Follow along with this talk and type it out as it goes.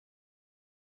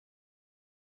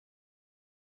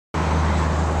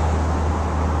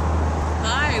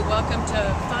welcome to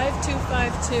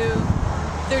 5252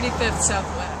 35th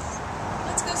Southwest.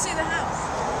 Let's go see the house.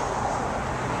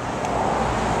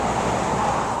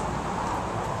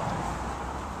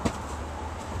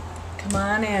 Come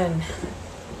on in.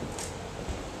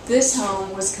 This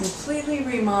home was completely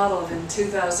remodeled in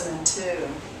 2002.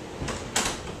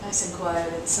 Nice and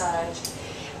quiet inside.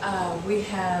 We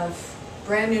have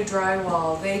brand new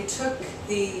drywall. They took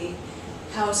the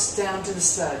house down to the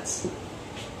studs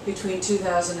between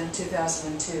 2000 and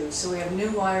 2002. So we have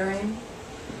new wiring,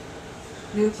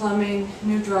 new plumbing,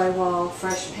 new drywall,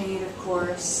 fresh paint of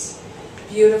course,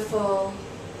 beautiful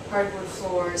hardwood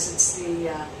floors. It's the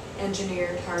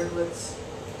engineered hardwoods.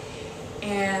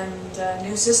 And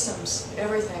new systems,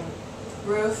 everything.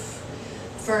 Roof,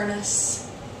 furnace.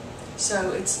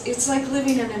 So it's like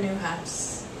living in a new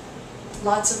house.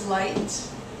 Lots of light.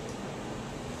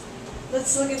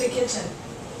 Let's look at the kitchen.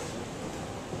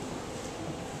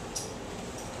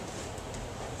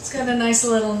 It's got a nice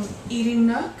little eating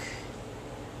nook,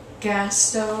 gas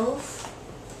stove,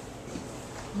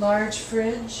 large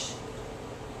fridge,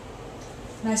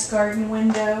 nice garden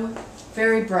window,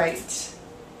 very bright.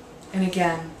 And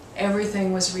again,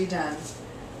 everything was redone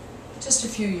just a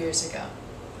few years ago.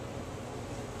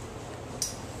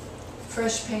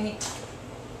 Fresh paint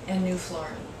and new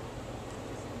flooring.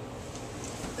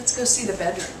 Let's go see the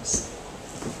bedrooms.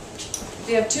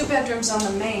 We have 2 bedrooms on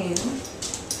the main.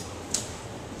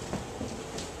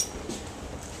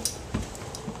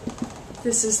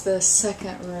 This is the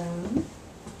second room.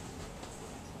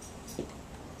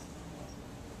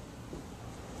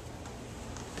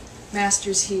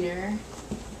 Master's here,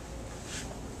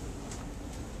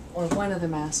 or one of the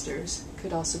masters.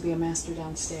 Could also be a master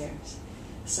downstairs.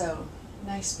 So,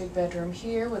 nice big bedroom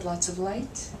here with lots of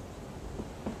light.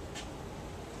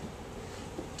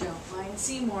 Don't mind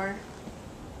Seymour.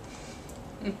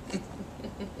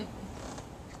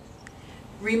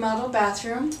 Remodeled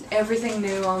bathroom, everything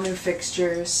new, all new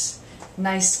fixtures,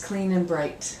 nice, clean, and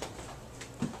bright.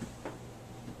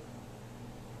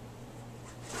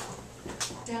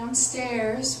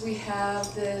 Downstairs we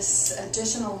have this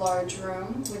additional large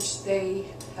room, which they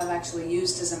have actually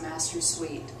used as a master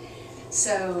suite.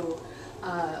 So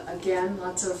again,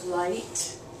 lots of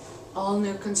light, all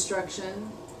new construction,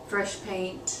 fresh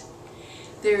paint.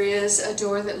 There is a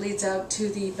door that leads out to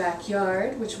the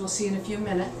backyard, which we'll see in a few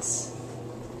minutes.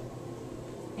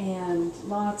 And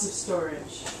lots of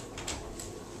storage.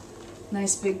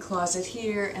 Nice big closet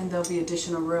here, and there'll be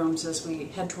additional rooms as we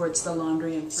head towards the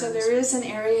laundry and furnace. So there is an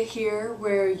area here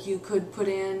where you could put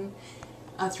in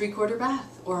a 3/4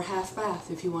 bath or a half bath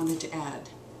if you wanted to add.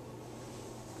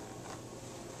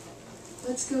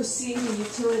 Let's go see the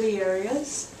utility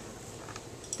areas.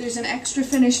 There's an extra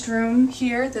finished room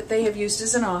here that they have used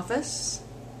as an office.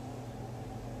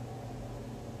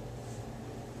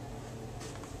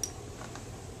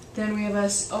 Then we have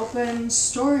this open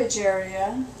storage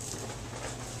area.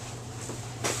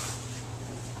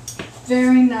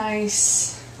 Very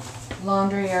nice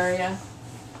laundry area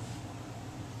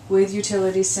with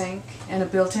utility sink and a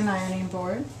built-in ironing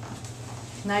board.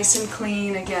 Nice and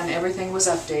clean. Again, everything was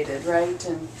updated, right,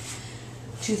 in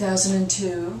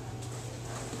 2002.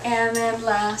 And then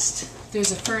last,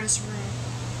 there's a furnace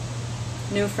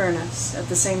room. New furnace at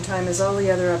the same time as all the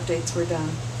other updates were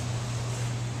done.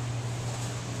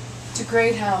 It's a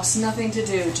great house, nothing to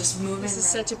do, just moving. This is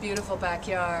such a beautiful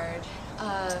backyard.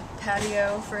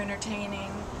 Patio for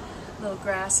entertaining, little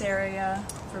grass area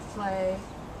for play.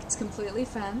 It's completely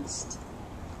fenced.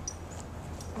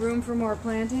 Room for more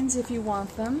plantings if you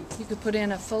want them. You could put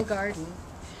in a full garden.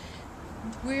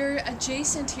 We're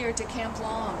adjacent here to Camp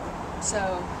Long,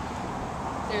 so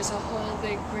there's a whole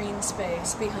big green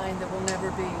space behind that will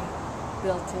never be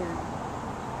built in.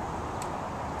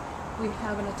 We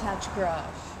have an attached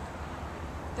garage.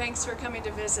 Thanks for coming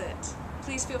to visit.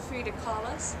 Please feel free to call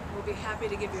us. We'll be happy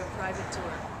to give you a private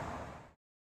tour.